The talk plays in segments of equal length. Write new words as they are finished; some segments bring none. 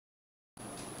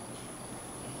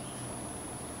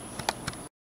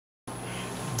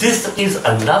This is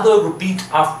another repeat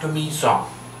after me song.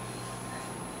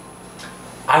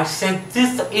 I said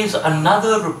this is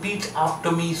another repeat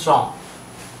after me song.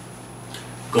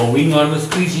 Going on a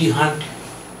squeegee hunt,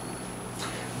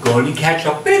 going to catch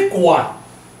a big one.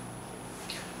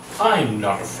 I'm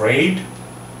not afraid.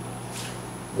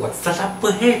 What's that up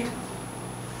ahead?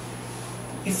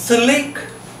 It's a lake.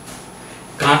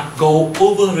 Can't go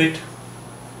over it.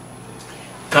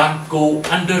 Can't go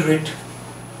under it.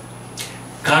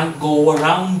 Can't go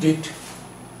around it.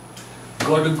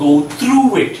 Gotta go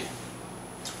through it.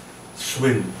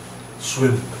 Swim,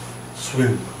 swim,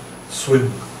 swim,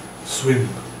 swim, swim,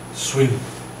 swim,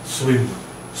 swim,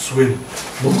 swim.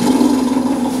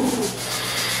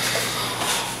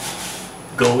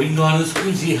 Going on a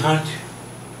squeegee hunt.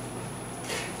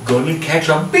 Gonna catch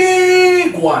a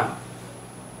big one.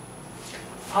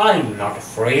 I'm not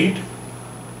afraid.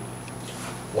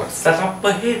 What's that up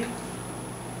ahead?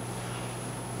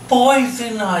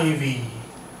 Poison ivy.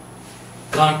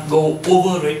 Can't go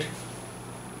over it.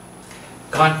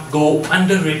 Can't go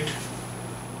under it.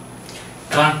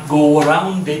 Can't go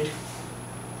around it.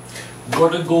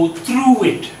 Gotta go through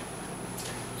it.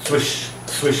 Swish,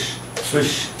 swish,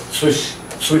 swish, swish,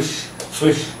 swish,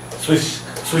 swish, swish,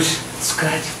 swish.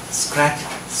 Scratch, scratch,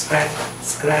 scratch,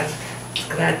 scratch,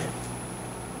 scratch.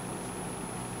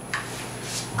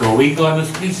 Going on a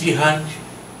squeegee hunt.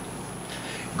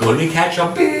 Gonna catch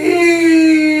a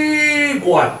big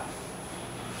one.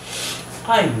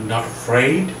 I'm not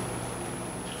afraid.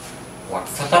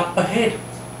 What's that up ahead?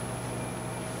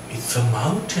 It's a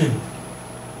mountain.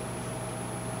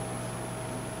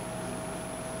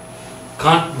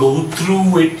 Can't go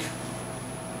through it.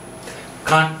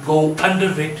 Can't go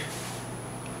under it.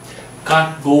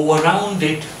 Can't go around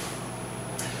it.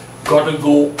 Gotta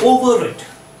go over it.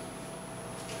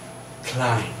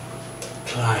 Climb,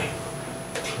 climb,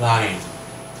 climb,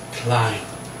 climb,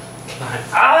 climb.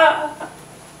 Ah!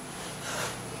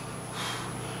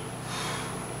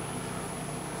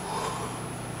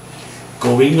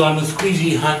 Going on a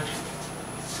squeegee hunt.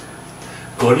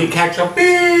 Gonna catch a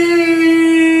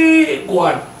big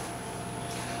one.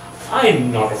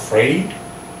 I'm not afraid.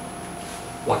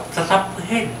 What's that up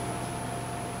ahead?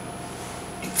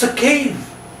 It's a cave.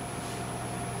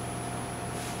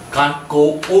 Can't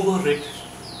go over it.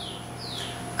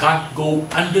 Can't go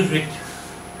under it.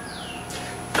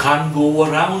 Can't go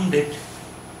around it.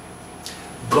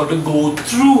 Gotta go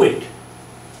through it.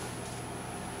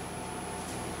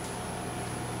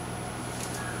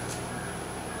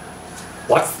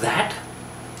 What's that?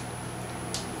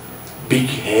 Big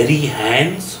hairy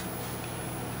hands?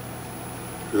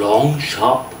 Long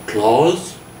sharp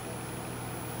claws?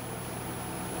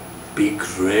 Big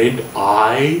red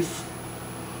eyes?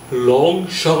 Long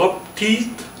sharp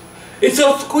teeth? It's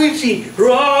a squeegee!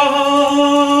 Run!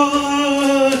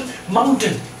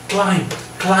 Mountain! Climb!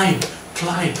 Climb!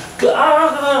 Climb!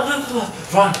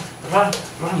 Run! Run!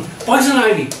 Run! Poison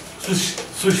ivy! Swish!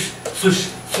 Swish! Swish!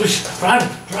 Swish! Run!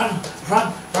 Run!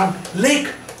 Run! Run! Lake!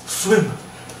 Swim!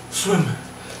 Swim!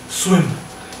 Swim!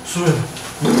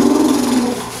 Swim!